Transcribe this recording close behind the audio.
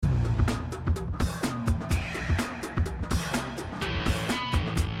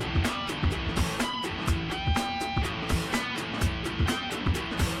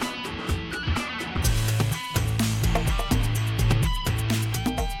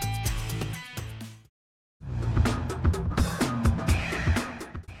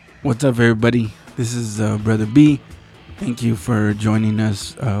What's up, everybody? This is Brother B. Thank you for joining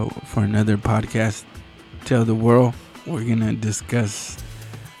us for another podcast, Tell the World. We're going to discuss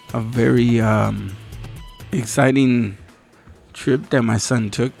a very exciting trip that my son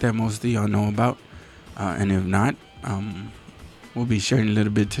took that most of y'all know about. And if not, we'll be sharing a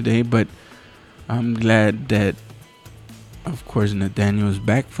little bit today. But I'm glad that, of course, Nathaniel is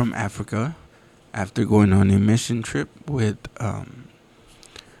back from Africa after going on a mission trip with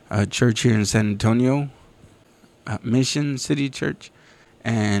a church here in San Antonio, Mission City Church,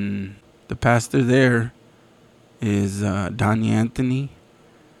 and the pastor there is Donnie Anthony,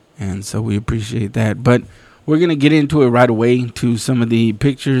 and so we appreciate that. But we're going to get into it right away to some of the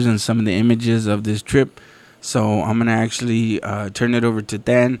pictures and some of the images of this trip. So I'm going to actually turn it over to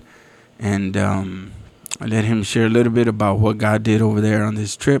Dan and let him share a little bit about what God did over there on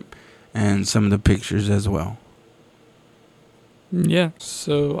this trip and some of the pictures as well. Yeah,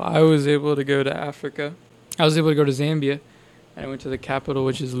 so I was able to go to Africa. I was able to go to Zambia, and I went to the capital,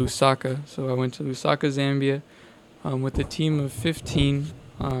 which is Lusaka. So I went to Lusaka, Zambia, with a team of 15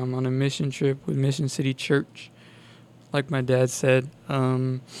 on a mission trip with Mission City Church, like my dad said.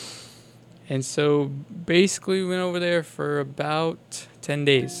 And so basically we went over there for about 10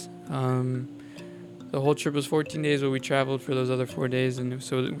 days. The whole trip was 14 days, but we traveled for those other 4 days. And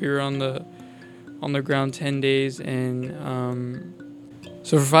so we were on the ground 10 days, and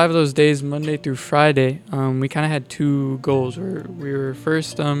so for 5 of those days, Monday through Friday, we kind of had 2 goals. We were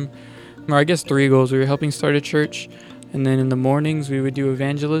first, or I guess 3 goals. We were helping start a church, and then in the mornings we would do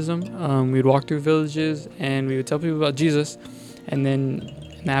evangelism. We'd walk through villages and we would tell people about Jesus, and then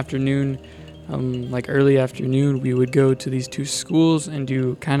in the afternoon, like early afternoon, we would go to these 2 schools and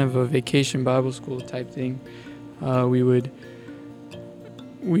do kind of a vacation Bible school type thing. We would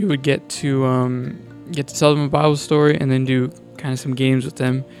get to tell them a Bible story and then do kind of some games with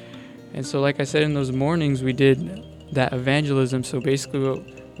them. And so, like I said, in those mornings we did that evangelism. So basically what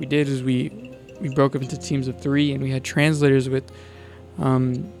we did is we broke up into teams of 3, and we had translators with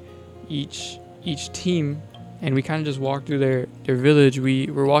each team, and we kind of just walked through their village. We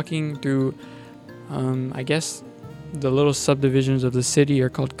were walking through I guess the little subdivisions of the city are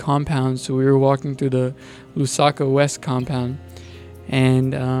called compounds. So we were walking through the Lusaka West compound,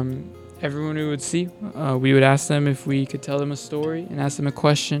 and everyone we would see, we would ask them if we could tell them a story and ask them a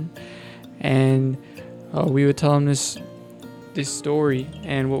question, and we would tell them this story.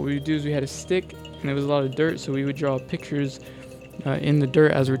 And what we would do is we had a stick, and there was a lot of dirt, so we would draw pictures in the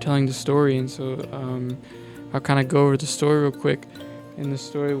dirt as we're telling the story. And so I'll kind of go over the story real quick. And the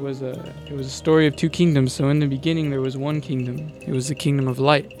story was a story of 2 kingdoms. So in the beginning there was one kingdom. It was the kingdom of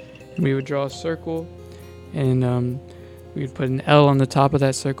light, and we would draw a circle, and we would put an L on the top of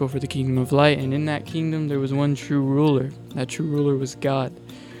that circle for the kingdom of light. And in that kingdom, there was one true ruler. That true ruler was God.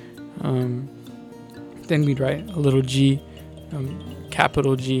 Then we'd write a little G,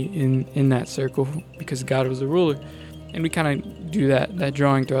 capital G, in that circle, because God was the ruler. And we kind of do that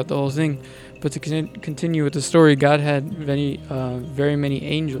drawing throughout the whole thing. But to continue with the story, God had very many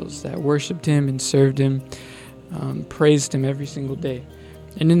angels that worshipped him and served him, praised him every single day.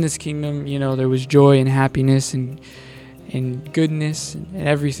 And in this kingdom, there was joy and happiness and goodness and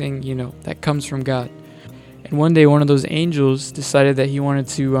everything, that comes from God. And one day, one of those angels decided that he wanted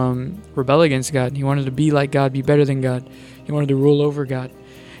to rebel against God. He wanted to be like God, be better than God. He wanted to rule over God.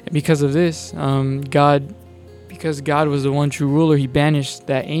 And because of this, because God was the one true ruler, he banished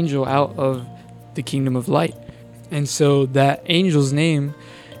that angel out of the kingdom of light. And so that angel's name,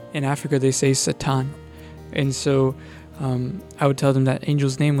 in Africa they say Satan. And so I would tell them that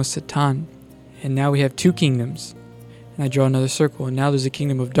angel's name was Satan. And now we have 2 kingdoms. And I draw another circle, and now there's a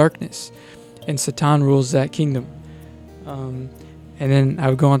kingdom of darkness, and Satan rules that kingdom. And then I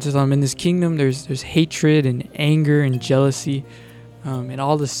would go on to tell them, in this kingdom there's hatred and anger and jealousy, and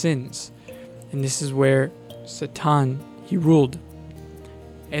all the sins. And this is where Satan, he ruled.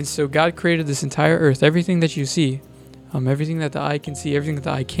 And so God created this entire earth. Everything that you see, everything that the eye can see, everything that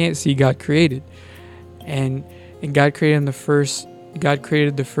the eye can't see, God created. And God created the first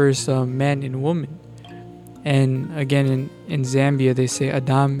man and woman. And again, in Zambia, they say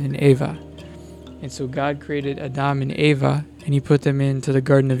Adam and Eva. And so God created Adam and Eva, and he put them into the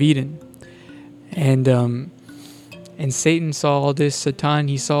Garden of Eden. And Satan saw all this, Satan,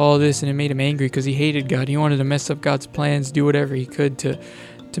 he saw all this, and it made him angry because he hated God. He wanted to mess up God's plans, do whatever he could to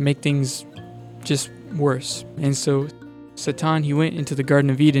make things just worse. And so Satan, he went into the Garden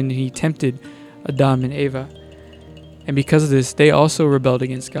of Eden, and he tempted Adam and Eva. And because of this, they also rebelled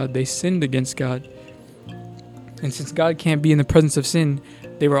against God. They sinned against God. And since God can't be in the presence of sin,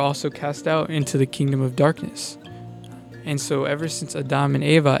 they were also cast out into the kingdom of darkness. And so ever since Adam and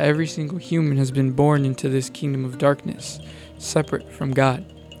Eva, every single human has been born into this kingdom of darkness, separate from God.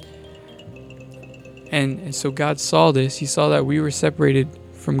 And so God saw this. He saw that we were separated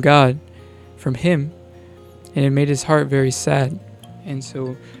from God, from Him, and it made His heart very sad. And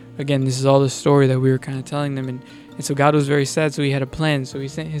so, again, this is all the story that we were kind of telling them. And so God was very sad, so He had a plan. So He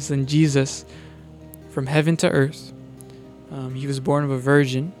sent His Son Jesus from heaven to earth. He was born of a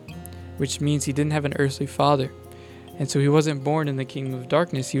virgin, which means He didn't have an earthly father. And so He wasn't born in the kingdom of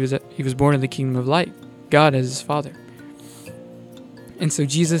darkness. He was born in the kingdom of light, God as His Father. And so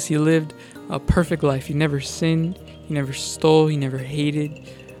Jesus, He lived a perfect life. He never sinned. He never stole. He never hated.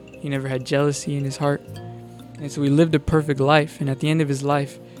 He never had jealousy in His heart. And so He lived a perfect life. And at the end of His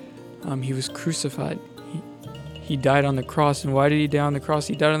life, He was crucified. He died on the cross. And why did He die on the cross?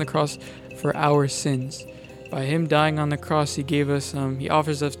 He died on the cross for our sins. By Him dying on the cross, He gave us, He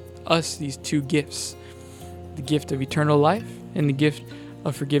offers us these two gifts. The gift of eternal life and the gift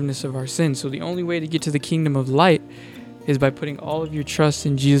of forgiveness of our sins. So the only way to get to the kingdom of light is by putting all of your trust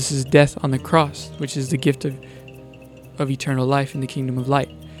in Jesus' death on the cross, which is the gift of eternal life in the kingdom of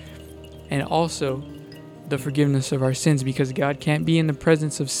light. And also the forgiveness of our sins, because God can't be in the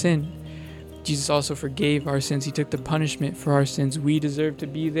presence of sin. Jesus also forgave our sins. He took the punishment for our sins. We deserve to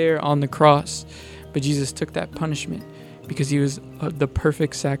be there on the cross, but Jesus took that punishment because He was the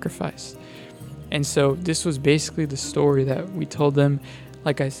perfect sacrifice. And so this was basically the story that we told them.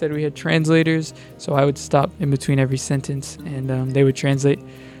 Like I said, we had translators, so I would stop in between every sentence, and they would translate.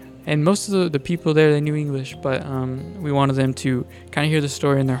 And most of the people there, they knew English, but we wanted them to kind of hear the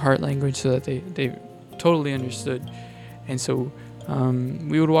story in their heart language so that they totally understood. And so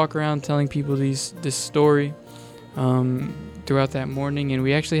we would walk around telling people this story throughout that morning, and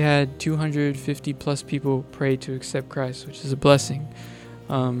we actually had 250 plus people pray to accept Christ, which is a blessing.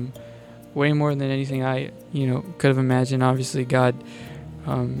 Way more than anything I could have imagined. Obviously God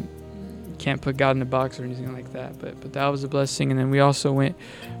can't put God in a box or anything like that, but that was a blessing. And then we also went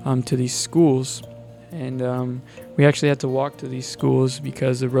to these schools, and we actually had to walk to these schools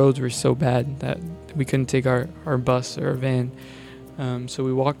because the roads were so bad that we couldn't take our bus or our van. So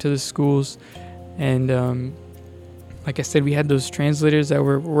we walked to the schools, and like I said, we had those translators that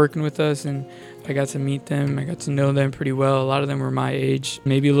were working with us, and I got to meet them. I got to know them pretty well. A lot of them were my age,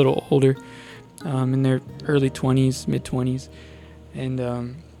 maybe a little older, in their early 20s, mid-20s. And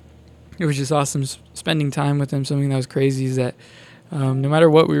it was just awesome spending time with them. Something that was crazy is that no matter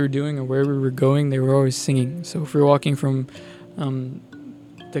what we were doing or where we were going, they were always singing. So if we were walking from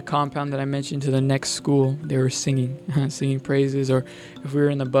the compound that I mentioned to the next school, they were singing, singing praises. Or if we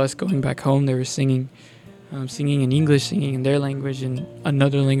were in the bus going back home, they were singing in English, singing in their language, and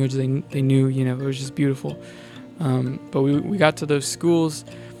another language they knew. It was just beautiful. But we got to those schools,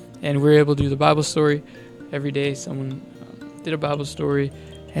 and we were able to do the Bible story every day. Someone did a Bible story,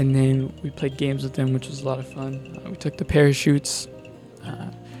 and then we played games with them, which was a lot of fun. We took the parachutes. I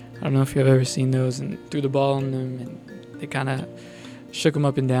don't know if you've ever seen those, and threw the ball on them, and they kind of shook them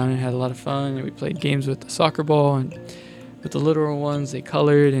up and down and had a lot of fun. And we played games with the soccer ball, and with the literal ones, they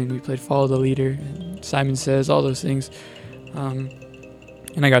colored, and we played Follow the Leader and Simon Says, all those things.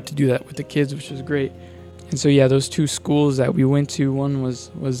 And I got to do that with the kids, which was great. And so, yeah, those two schools that we went to, one was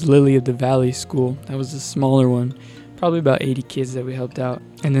Lily of the Valley School. That was the smaller one, probably about 80 kids that we helped out.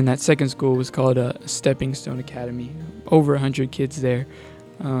 And then that second school was called Stepping Stone Academy, over 100 kids there.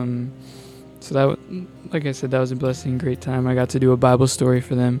 So that, like I said, that was a blessing, great time. I got to do a Bible story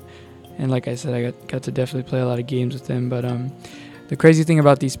for them. And like I said, I got to definitely play a lot of games with them. But the crazy thing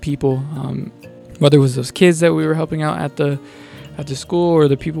about these people, whether it was those kids that we were helping out at the school or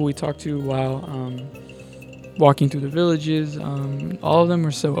the people we talked to while walking through the villages, all of them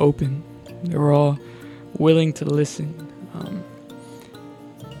were so open. They were all willing to listen.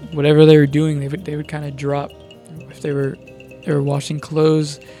 Whatever they were doing, they would kind of drop. If they were washing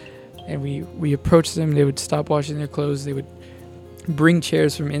clothes, and we approached them, they would stop washing their clothes. They would bring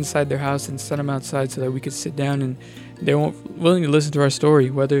chairs from inside their house and set them outside so that we could sit down, and they were willing to listen to our story.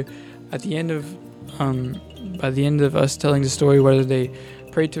 Whether at the end of by the end of us telling the story, whether they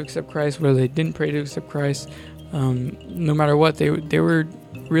prayed to accept Christ, whether they didn't pray to accept Christ, no matter what, they were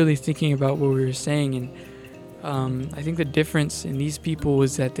really thinking about what we were saying. And I think the difference in these people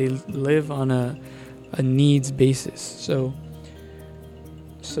was that they live on a needs basis. So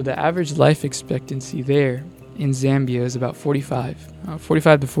the average life expectancy there in Zambia is about 45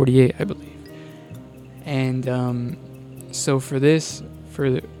 to 48, I believe. And so for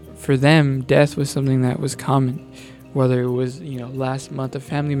them, death was something that was common. Whether it was, last month a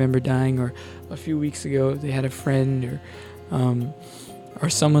family member dying, or a few weeks ago they had a friend, or or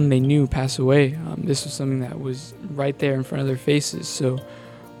someone they knew pass away. This was something that was right there in front of their faces. So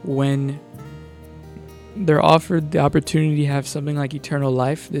when they're offered the opportunity to have something like eternal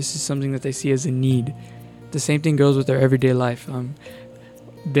life, this is something that they see as a need. The same thing goes with their everyday life.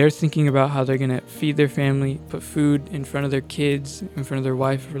 They're thinking about how they're going to feed their family, put food in front of their kids, in front of their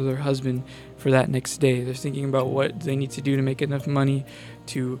wife or their husband for that next day. They're thinking about what they need to do to make enough money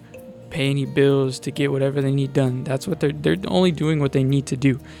to pay any bills, to get whatever they need done. That's what they're only doing what they need to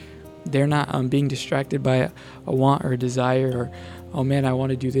do. They're not being distracted by a want or a desire, or, oh man, I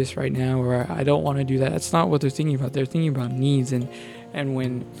want to do this right now, or I don't want to do that. That's not what they're thinking about. They're thinking about needs, and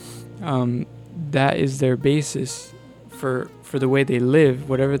when that is their basis for the way they live,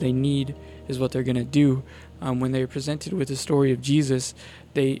 whatever they need is what they're going to do. When they're presented with the story of Jesus,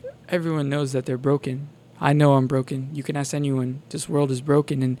 everyone knows that they're broken. I know I'm broken. You can ask anyone. This world is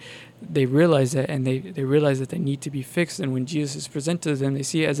broken, and they realize that, and they realize that they need to be fixed. And when Jesus is presented to them, they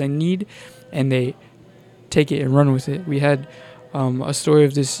see it as a need, and they take it and run with it. We had a story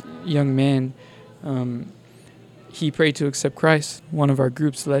of this young man. He prayed to accept Christ. One of our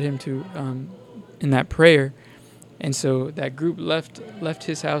groups led him to in that prayer. And so that group left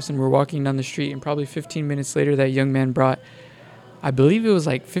his house and were walking down the street, and probably 15 minutes later, that young man brought, I believe it was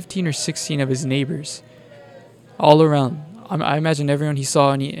like 15 or 16 of his neighbors all around. I imagine everyone he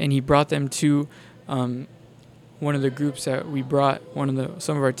saw, and he brought them to one of the groups that we brought,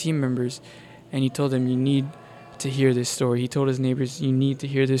 some of our team members, and he told them, you need to hear this story. He told his neighbors, you need to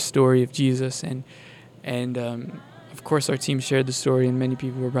hear this story of Jesus. And of course, our team shared the story, and many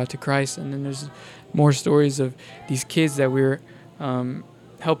people were brought to Christ. And then there's more stories of these kids that we were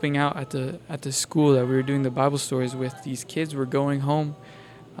helping out at the school that we were doing the Bible stories with. These kids were going home.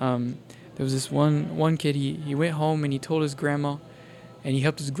 There was this one kid, he went home and he told his grandma, and he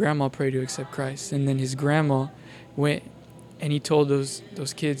helped his grandma pray to accept Christ. And then his grandma went and he told those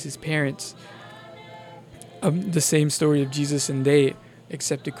kids, his parents, the same story of Jesus, and they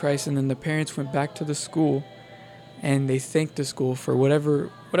accepted Christ. And then the parents went back to the school and they thanked the school for whatever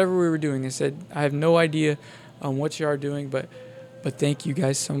we were doing. They said, I have no idea what you are doing, but thank you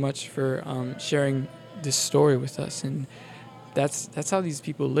guys so much for sharing this story with us. And that's how these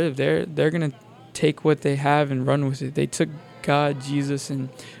people live. They're gonna take what they have and run with it. They took God, Jesus, and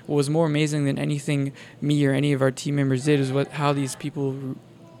what was more amazing than anything me or any of our team members did is how these people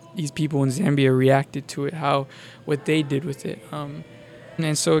in Zambia reacted to it, what they did with it.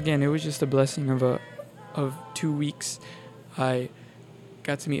 And so again, it was just a blessing of 2 weeks. I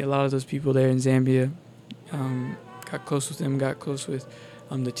got to meet a lot of those people there in Zambia. Got close with them, got close with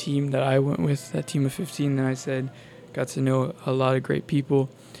the team that I went with, that team of 15 that I said. Got to know a lot of great people,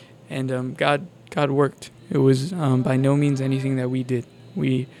 and God worked. It was by no means anything that we did.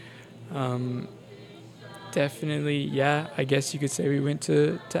 We definitely, I guess you could say we went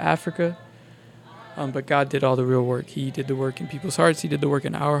to Africa, but God did all the real work. He did the work in people's hearts. He did the work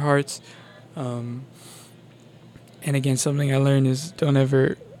in our hearts. And again, something I learned is don't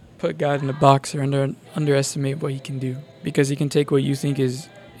ever put God in a box or underestimate what he can do, because he can take what you think is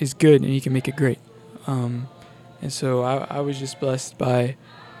good and he can make it great. And so I was just blessed by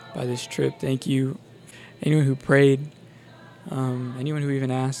this trip. Thank you. Anyone who prayed, anyone who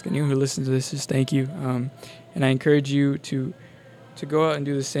even asked, anyone who listened to this, just thank you. And I encourage you to go out and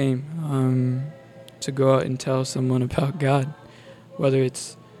do the same, to go out and tell someone about God, whether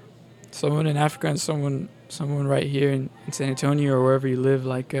it's someone in Africa and someone right here in San Antonio or wherever you live.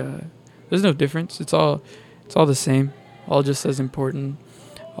 Like, there's no difference. It's all the same, all just as important.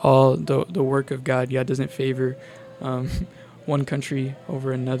 All the work of God. God doesn't favor one country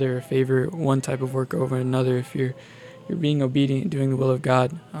over another, or favor one type of work over another. If you're being obedient, doing the will of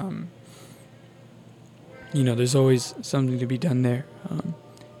God, there's always something to be done there.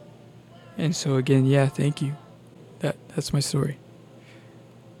 And so again, thank you. That's my story.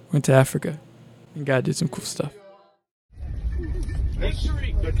 Went to Africa, and God did some cool stuff. Let's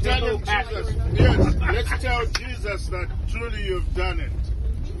tell Jesus that truly you've done it.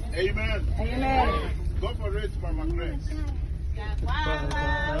 Amen. Amen. Go for it, Mama Grace.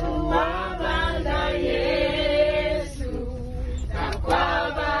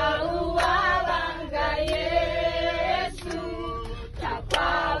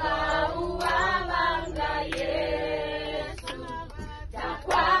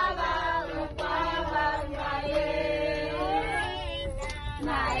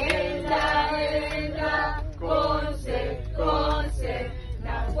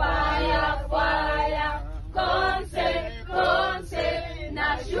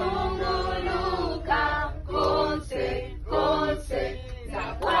 Shunguluka, konse,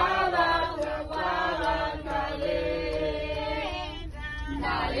 na kwa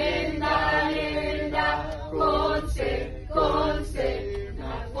say